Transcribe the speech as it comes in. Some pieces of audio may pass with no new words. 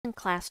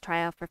Assassin class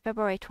trial for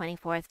February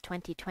 24th,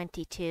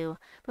 2022.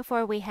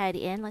 Before we head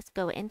in, let's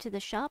go into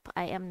the shop.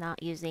 I am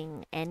not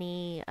using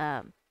any,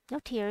 no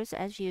tears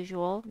as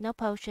usual, no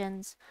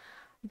potions.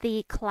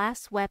 The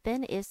class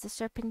weapon is the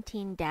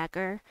Serpentine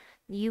Dagger.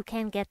 You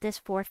can get this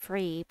for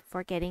free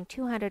for getting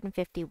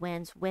 250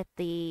 wins with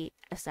the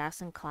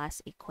Assassin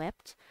class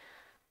equipped.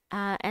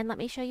 And let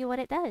me show you what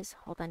it does.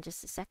 Hold on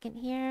just a second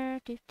here.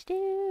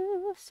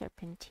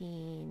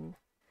 Serpentine.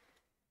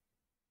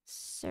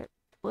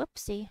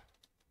 Whoopsie.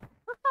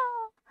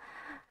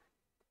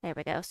 There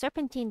we go.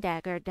 Serpentine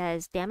Dagger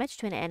does damage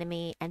to an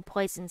enemy and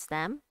poisons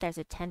them. There's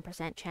a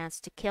 10%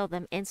 chance to kill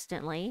them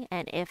instantly,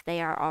 and if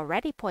they are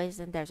already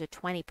poisoned, there's a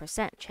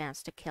 20%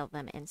 chance to kill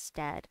them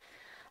instead.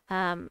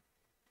 The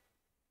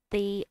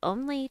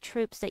only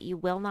troops that you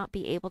will not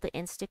be able to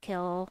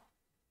insta-kill,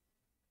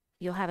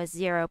 you'll have a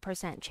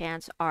 0%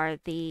 chance, are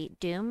the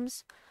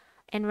Dooms,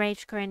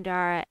 Enraged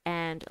Karindara,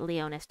 and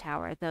Leonis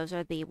Tower. Those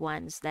are the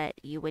ones that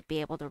you would be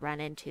able to run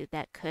into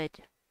that could,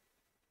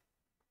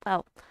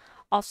 well,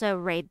 also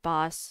raid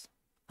boss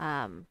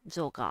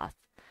Zul'Goth.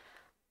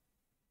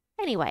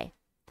 Anyway,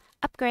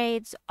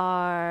 upgrades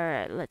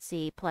are, let's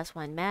see,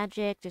 +1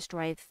 magic,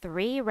 destroy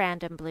 3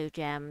 random blue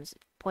gems,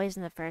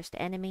 poison the first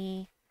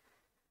enemy,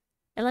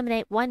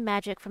 eliminate 1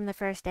 magic from the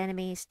first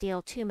enemy,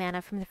 steal 2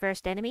 mana from the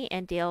first enemy,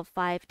 and deal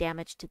 5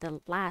 damage to the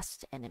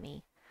last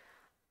enemy.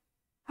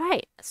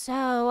 Alright,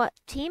 so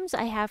teams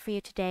I have for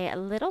you today, a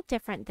little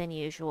different than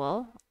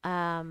usual.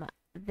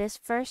 This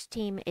first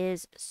team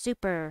is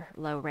super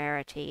low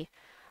rarity.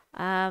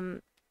 Yeah.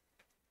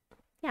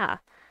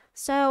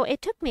 So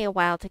it took me a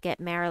while to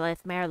get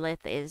Marilith.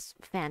 Marilith is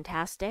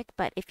fantastic,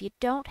 but if you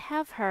don't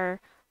have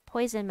her,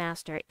 Poison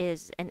Master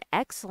is an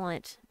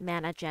excellent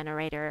mana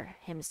generator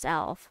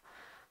himself.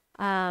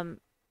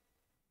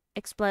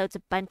 Explodes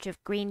a bunch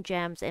of green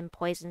gems and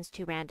poisons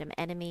 2 random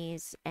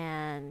enemies,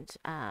 and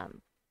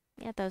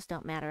yeah, those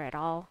don't matter at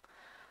all.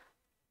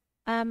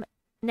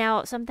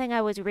 Now, something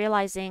I was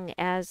realizing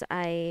as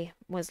I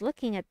was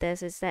looking at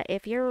this is that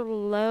if you're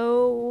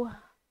low,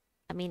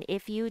 I mean,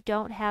 if you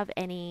don't have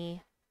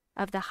any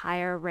of the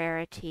higher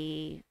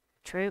rarity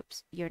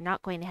troops, you're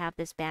not going to have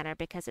this banner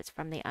because it's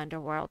from the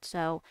underworld.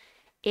 So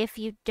if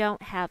you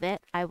don't have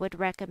it, I would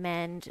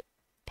recommend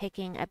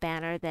picking a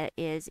banner that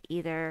is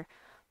either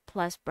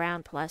plus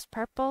brown plus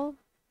purple.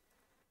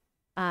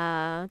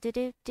 Like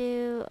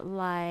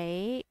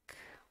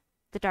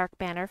the dark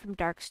banner from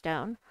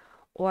Darkstone,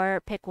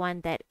 or pick one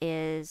that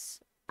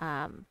is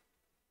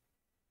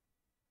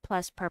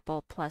plus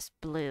purple plus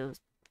blue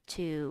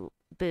to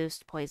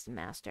boost Poison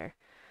Master.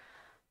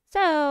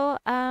 So,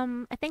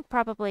 I think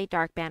probably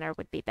Dark Banner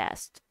would be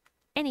best.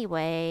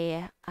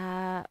 Anyway,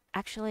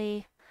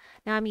 actually,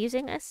 now I'm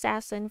using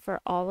Assassin for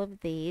all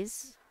of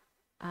these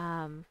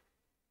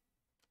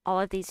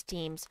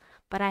teams,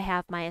 but I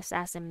have my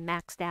Assassin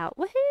maxed out.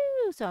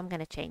 Woohoo! So I'm going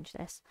to change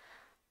this.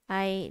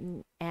 I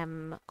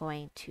am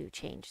going to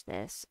change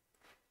this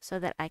so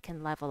that I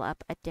can level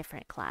up a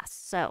different class.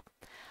 So,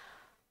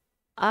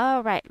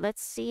 all right,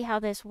 let's see how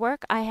this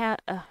works. I have,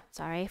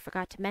 sorry, I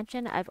forgot to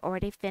mention, I've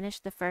already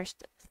finished the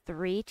first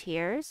 3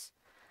 tiers,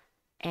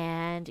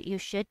 and you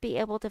should be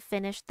able to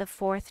finish the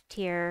 4th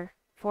tier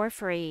for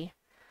free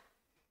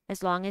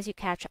as long as you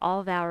catch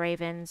all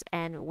Valravens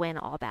and win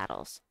all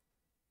battles.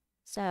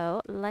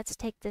 So, let's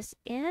take this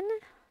in.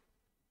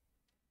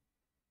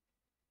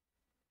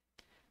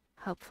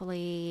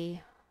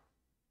 Hopefully,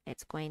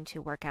 it's going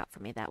to work out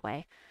for me that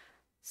way.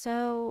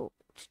 So,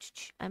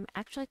 I'm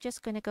actually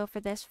just going to go for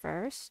this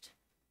first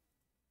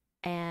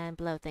and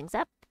blow things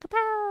up.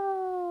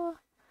 Kapow!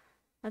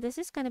 Now, this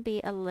is going to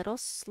be a little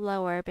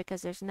slower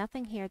because there's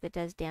nothing here that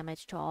does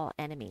damage to all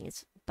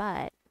enemies,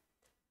 but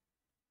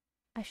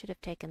I should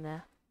have done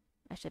that.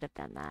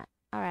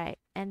 All right,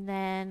 and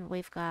then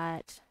we've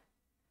got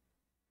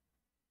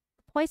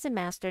Poison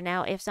Master.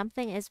 Now, if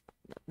something is...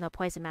 No,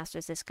 Poison Master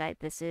is this guy.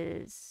 This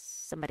is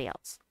somebody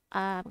else.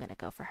 I'm going to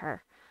go for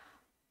her.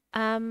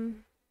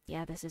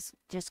 Yeah, this is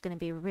just going to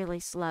be really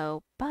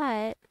slow.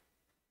 But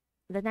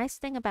the nice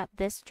thing about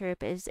this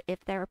troop is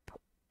if they're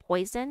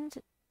poisoned,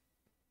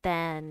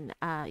 then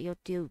you'll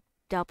do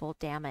double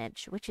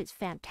damage, which is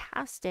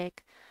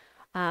fantastic.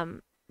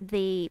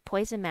 The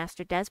Poison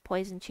Master does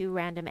poison 2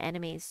 random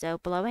enemies, so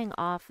blowing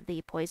off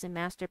the Poison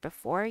Master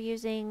before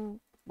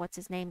using, what's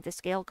his name, the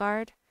Scale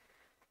Guard,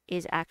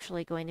 is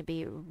actually going to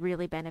be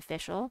really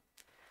beneficial.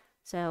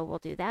 So we'll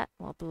do that.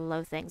 We'll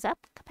blow things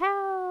up.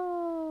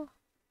 Kapow!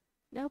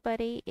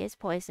 Nobody is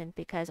poisoned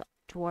because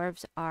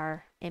dwarves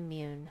are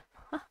immune.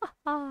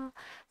 So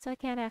I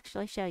can't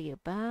actually show you.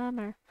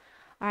 Bummer.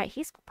 Alright,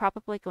 he's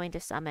probably going to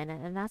summon,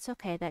 and that's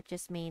okay. That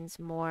just means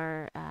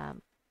more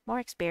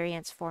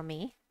experience for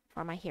me,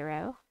 for my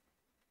hero.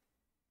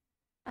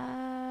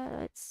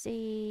 Let's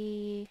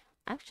see.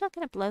 I'm actually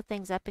going to blow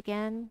things up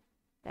again.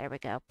 There we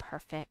go.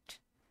 Perfect.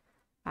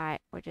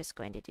 Alright, we're just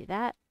going to do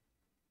that.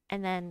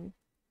 And then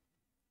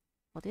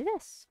we'll do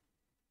this.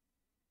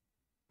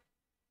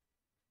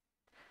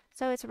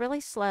 So it's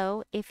really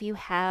slow if you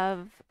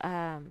have,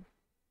 let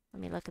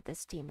me look at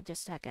this team in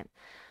just a second.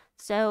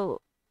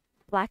 So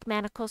Black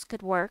Manacles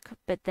could work,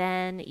 but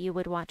then you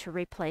would want to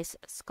replace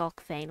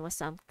Skulk Fang with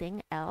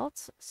something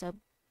else. So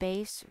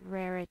base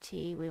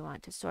rarity, we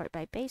want to sort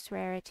by base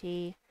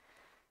rarity.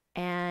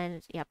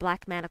 And yeah,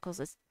 Black Manacles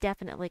is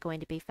definitely going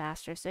to be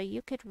faster. So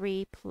you could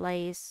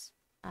replace,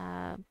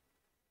 yeah,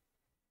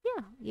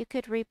 you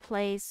could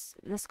replace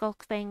the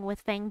Skulk Fang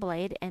with Fang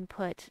Blade and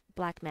put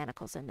Black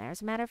Manacles in there.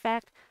 As a matter of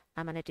fact,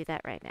 I'm going to do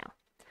that right now.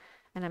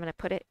 And I'm going to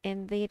put it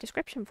in the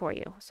description for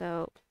you.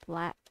 So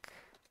Black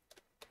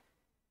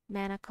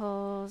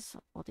Manacles,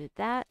 we'll do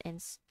that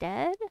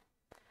instead.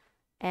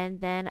 And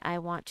then I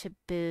want to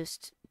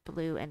boost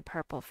blue and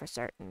purple for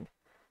certain.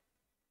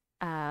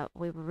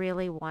 We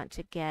really want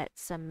to get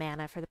some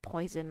mana for the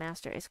Poison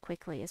Master as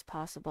quickly as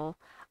possible.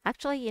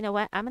 Actually, you know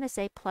what? I'm going to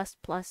say plus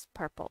plus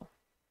purple.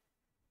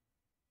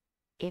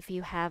 If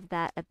you have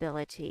that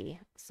ability.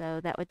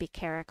 So that would be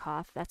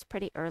Karakov. That's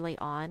pretty early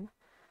on.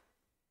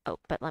 Oh,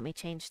 but let me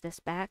change this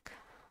back.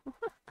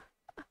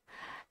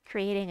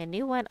 Creating a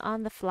new one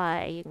on the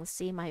fly. You can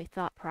see my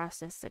thought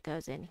process that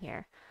goes in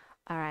here.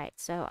 All right,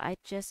 so I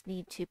just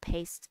need to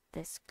paste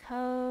this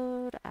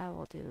code. I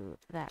will do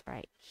that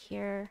right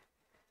here.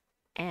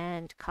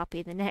 And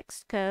copy the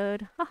next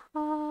code.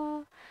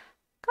 Haha.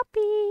 Copy.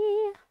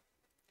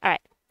 All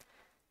right.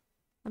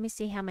 Let me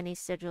see how many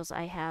sigils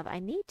I have. I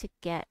need to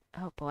get,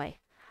 oh boy.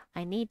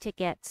 I need to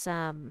get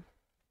a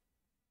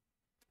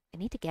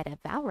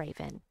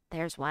Valraven.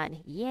 There's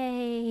one.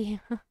 Yay.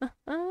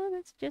 Oh,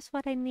 that's just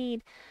what I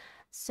need.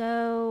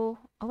 So,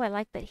 oh, I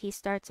like that he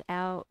starts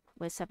out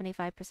with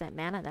 75%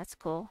 mana. That's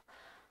cool.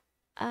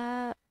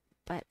 But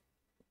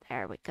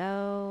there we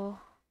go.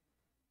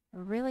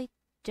 Really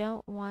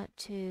don't want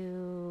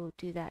to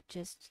do that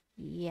just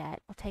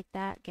yet. We'll take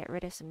that, get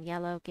rid of some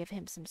yellow, give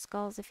him some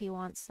skulls if he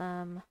wants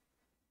some.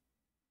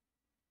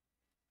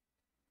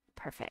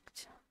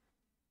 Perfect.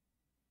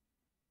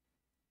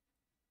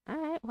 All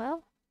right,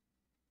 well,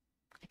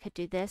 I could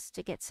do this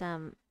to get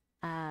some,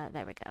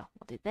 there we go.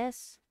 We'll do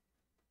this.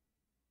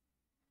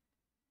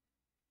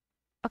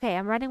 Okay,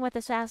 I'm running with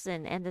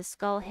Assassin, and the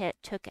skull hit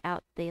took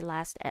out the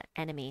last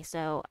enemy,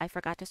 so I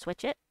forgot to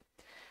switch it.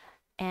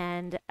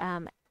 And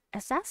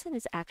Assassin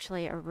is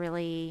actually a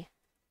really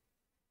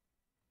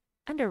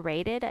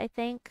underrated, I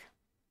think,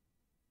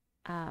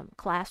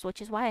 class,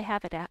 which is why I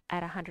have it at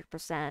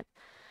 100%.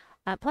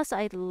 Plus,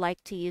 I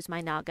like to use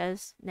my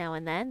Nagas now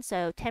and then,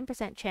 so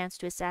 10% chance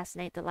to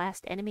assassinate the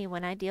last enemy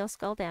when I deal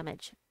skull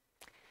damage.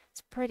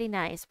 It's pretty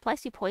nice.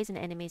 Plus, you poison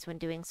enemies when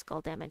doing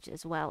skull damage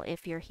as well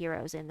if your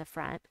hero's in the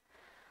front.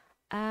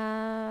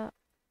 And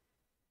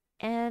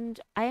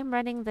I am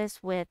running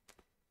this with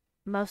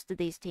most of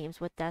these teams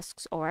with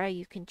Dusk's Aura.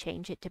 You can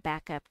change it to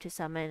backup to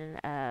summon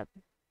a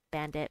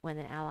bandit when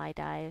an ally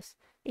dies,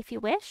 if you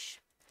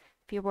wish.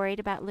 If you're worried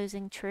about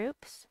losing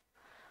troops.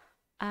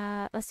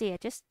 Let's see, I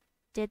just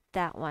did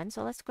that one,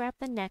 so let's grab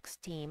the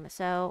next team.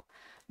 So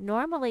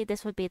normally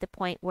this would be the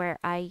point where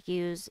I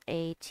use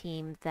a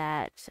team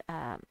that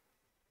that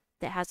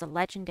has a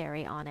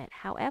legendary on it.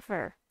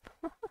 However,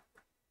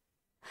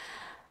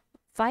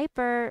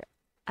 Viper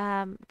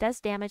does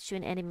damage to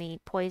an enemy,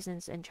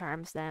 poisons and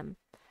charms them.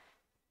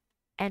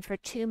 And for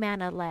 2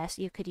 mana less,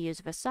 you could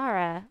use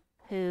Vassara,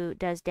 who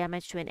does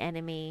damage to an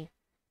enemy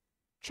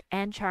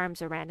and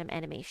charms a random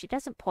enemy. She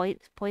doesn't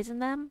poison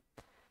them,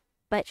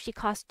 but she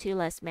costs 2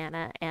 less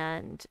mana,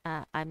 and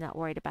I'm not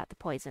worried about the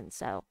poison.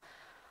 So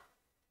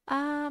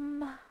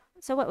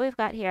what we've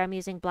got here, I'm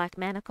using Black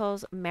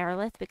Manacles,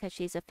 Marilith, because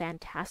she's a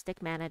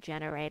fantastic mana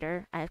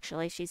generator.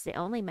 Actually, she's the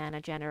only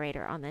mana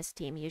generator on this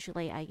team.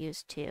 Usually I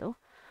use 2.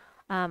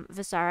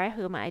 Vassara,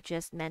 whom I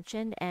just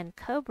mentioned, and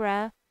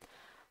Cobra,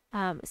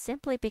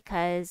 simply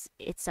because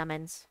it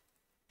summons.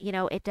 You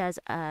know, it does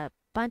a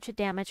bunch of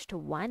damage to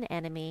one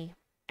enemy,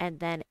 and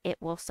then it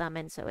will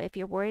summon. So if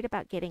you're worried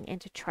about getting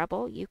into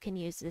trouble, you can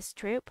use this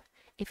troop.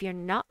 If you're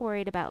not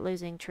worried about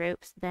losing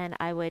troops, then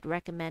I would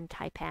recommend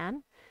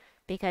Tai-Pan,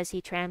 because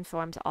he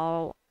transforms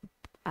all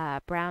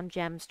brown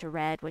gems to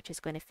red, which is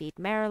going to feed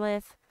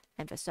Marilith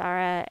and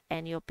Vassara,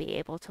 and you'll be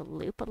able to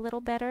loop a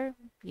little better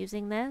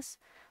using this.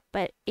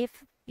 But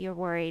if you're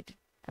worried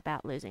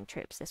about losing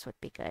troops, this would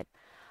be good.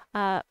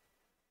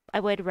 I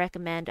would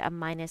recommend a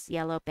minus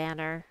yellow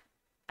banner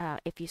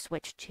if you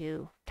switch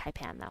to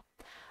Tai-Pan, though.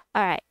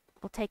 All right,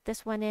 we'll take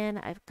this one in.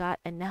 I've got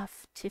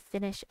enough to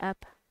finish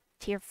up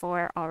tier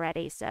 4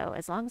 already, so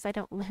as long as I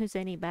don't lose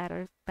any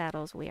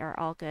battles, we are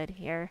all good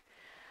here.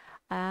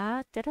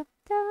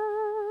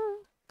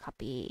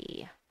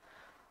 Copy.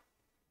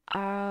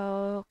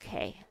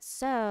 Okay,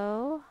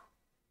 so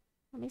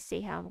let me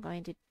see how I'm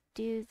going to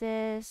do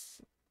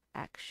this.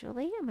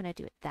 Actually, I'm going to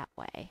do it that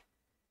way.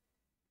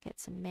 Get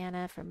some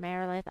mana for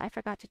Marilith. I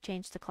forgot to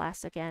change the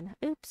class again.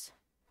 Oops.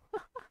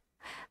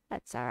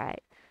 That's all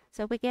right.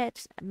 So we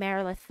get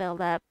Marilith filled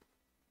up.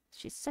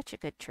 She's such a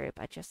good troop.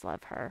 I just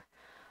love her.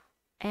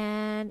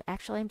 And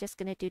actually, I'm just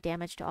going to do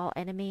damage to all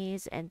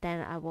enemies, and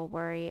then I will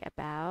worry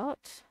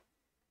about...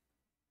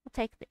 We'll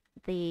take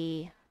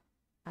the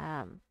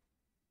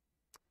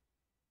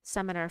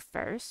summoner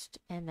first,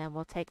 and then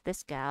we'll take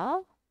this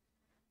gal.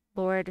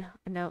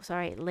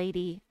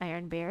 Lady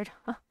Ironbeard.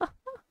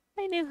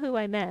 I knew who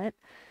I meant.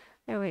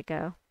 There we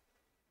go.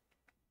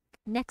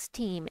 Next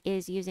team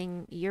is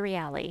using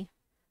Euryali.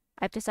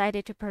 I've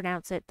decided to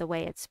pronounce it the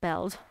way it's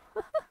spelled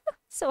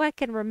so I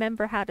can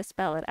remember how to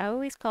spell it. I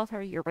always called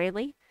her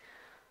Euryali,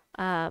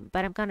 but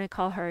I'm going to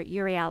call her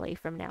Euryali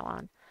from now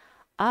on.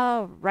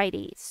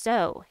 Alrighty,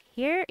 so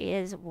here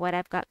is what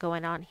I've got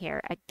going on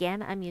here.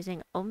 Again, I'm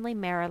using only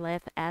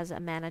Marilith as a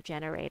mana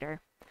generator.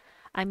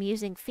 I'm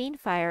using Fiend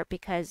Fire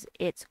because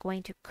it's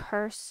going to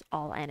curse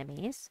all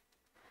enemies.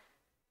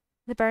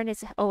 The burn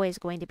is always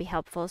going to be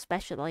helpful,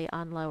 especially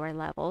on lower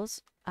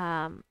levels.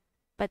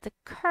 But the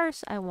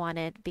curse I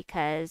wanted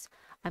because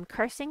I'm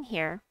cursing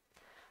here.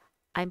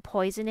 I'm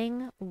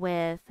poisoning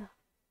with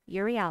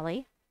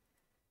Euryali.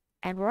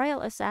 And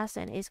Royal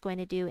Assassin is going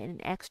to do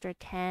an extra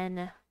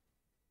 10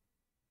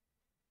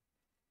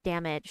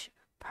 damage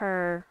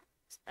per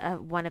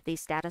one of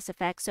these status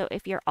effects. So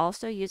if you're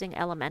also using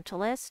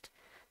Elementalist,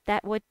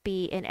 that would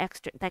be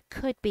that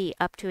could be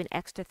up to an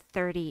extra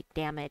 30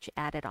 damage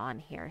added on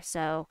here.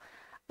 So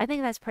I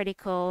think that's pretty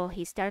cool.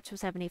 He starts with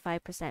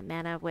 75%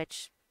 mana,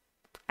 which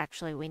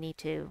actually we need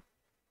to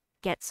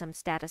get some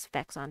status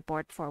effects on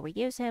board before we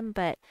use him.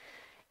 But,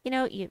 you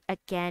know, you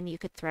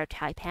could throw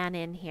Tai-Pan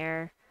in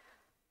here.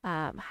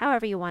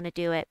 However you want to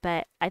do it,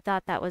 but I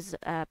thought that was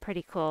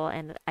pretty cool,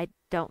 and I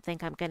don't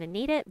think I'm going to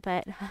need it,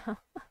 but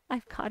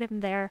I've got him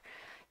there,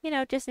 you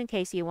know, just in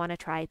case you want to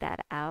try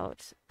that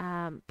out.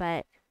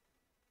 But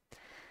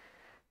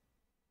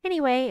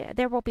anyway,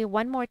 there will be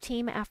one more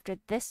team after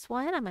this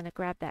one. I'm going to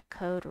grab that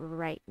code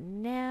right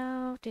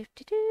now.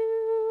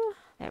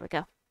 There we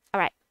go. All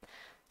right.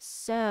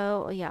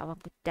 So, yeah, I'm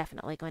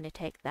definitely going to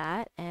take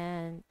that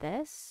and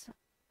this.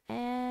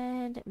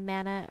 And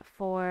mana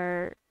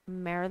for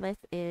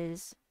Marilith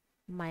is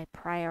my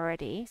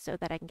priority so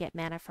that I can get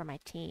mana for my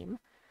team.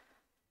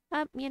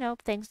 You know,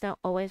 things don't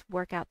always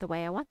work out the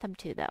way I want them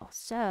to, though.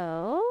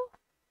 So,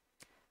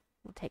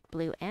 we'll take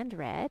blue and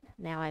red.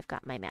 Now I've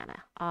got my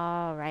mana.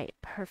 All right,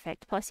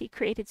 perfect. Plus, he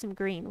created some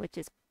green, which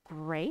is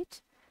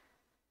great.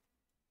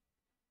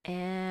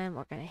 And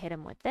we're going to hit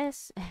him with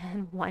this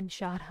and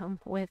one-shot him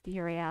with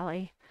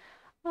Euryali.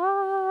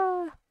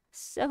 Ah,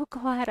 so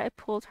glad I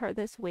pulled her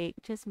this week.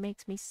 Just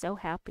makes me so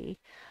happy.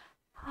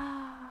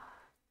 Ah,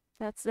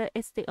 it's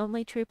the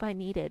only troop I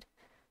needed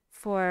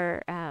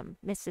for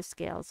Mrs.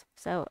 Scales.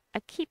 So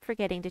I keep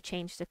forgetting to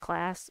change the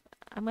class.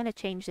 I'm going to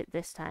change it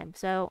this time.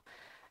 So,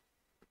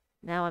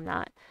 no, I'm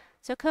not.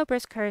 So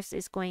Cobra's Curse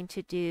is going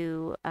to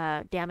do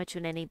damage to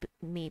an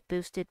enemy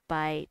boosted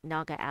by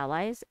Naga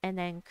allies, and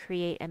then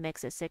create a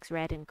mix of 6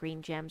 red and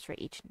green gems for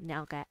each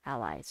Naga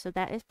ally. So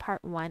that is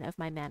part 1 of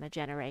my mana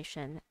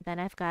generation. Then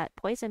I've got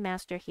Poison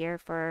Master here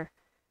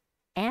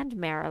and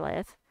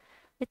Marilith.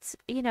 It's,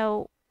 you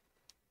know,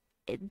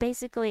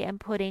 basically I'm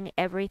putting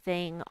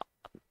everything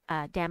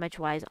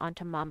damage-wise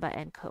onto Mamba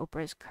and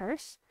Cobra's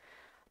Curse.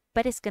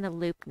 But it's going to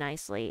loop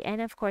nicely.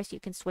 And of course, you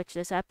can switch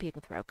this up. You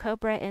can throw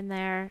Cobra in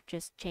there.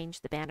 Just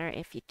change the banner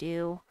if you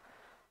do.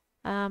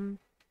 Yeah.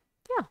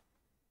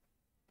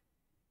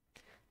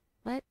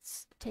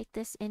 Let's take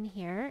this in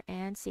here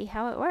and see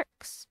how it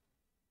works.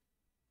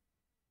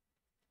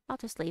 I'll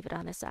just leave it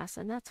on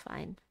Assassin. That's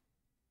fine.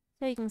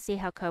 So you can see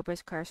how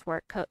Cobra's Curse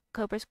works.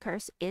 Cobra's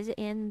Curse is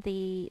in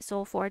the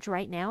Soul Forge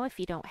right now. If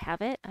you don't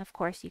have it, of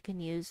course, you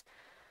can use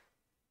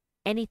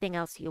anything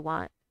else you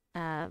want.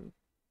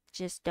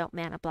 Just don't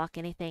mana block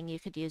anything. You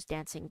could use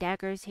Dancing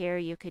Daggers here.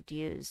 You could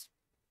use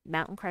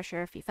Mountain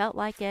Crusher if you felt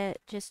like it.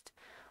 Just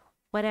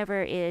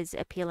whatever is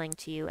appealing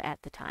to you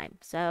at the time.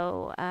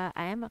 So I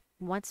am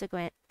once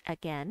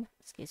again,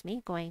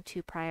 going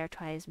to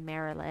prioritize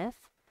Marilith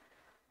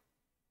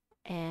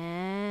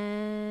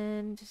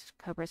and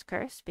Cobra's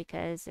Curse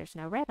because there's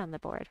no red on the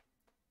board.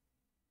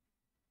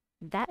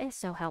 That is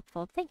so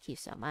helpful. Thank you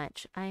so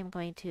much. I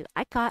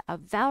got a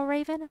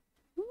Valraven.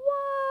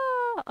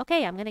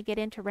 Okay, I'm going to get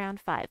into round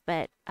 5,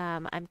 but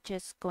I'm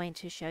just going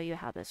to show you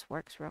how this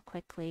works real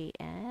quickly,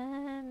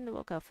 and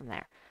we'll go from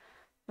there.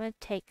 I'm going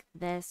to take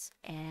this,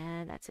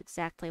 and that's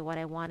exactly what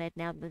I wanted.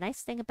 Now, the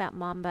nice thing about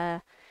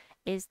Mamba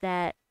is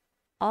that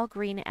all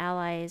green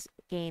allies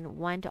gain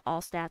 1 to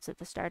all stats at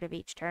the start of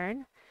each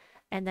turn,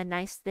 and the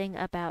nice thing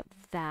about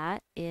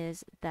that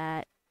is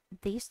that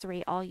these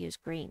 3 all use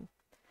green.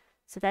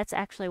 So that's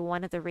actually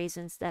one of the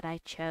reasons that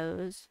I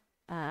chose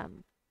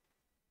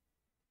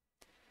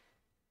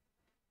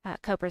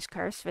Cobra's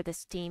Curse for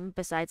this team,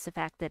 besides the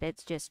fact that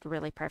it's just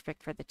really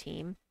perfect for the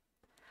team.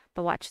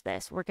 But watch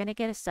this. We're going to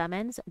get a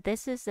summons.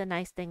 This is the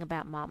nice thing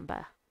about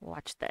Mamba.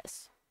 Watch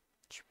this.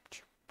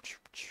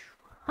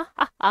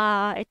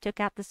 It took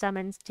out the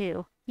summons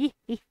too.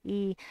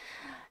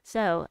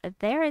 So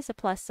there is a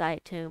plus side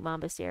to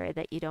Mambasira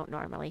that you don't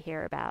normally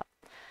hear about.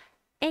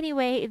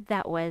 Anyway,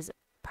 that was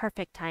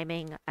perfect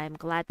timing. I'm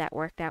glad that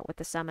worked out with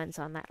the summons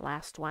on that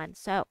last one.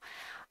 So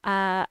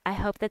I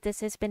hope that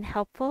this has been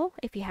helpful.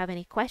 If you have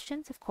any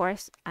questions, of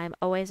course, I'm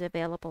always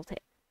available to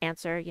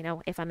answer, you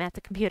know, if I'm at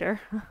the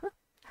computer.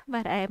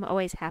 but I am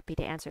always happy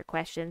to answer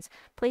questions.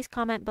 Please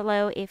comment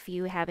below if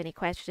you have any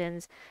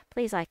questions.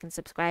 Please like and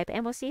subscribe,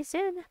 and we'll see you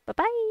soon. Bye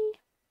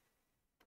bye.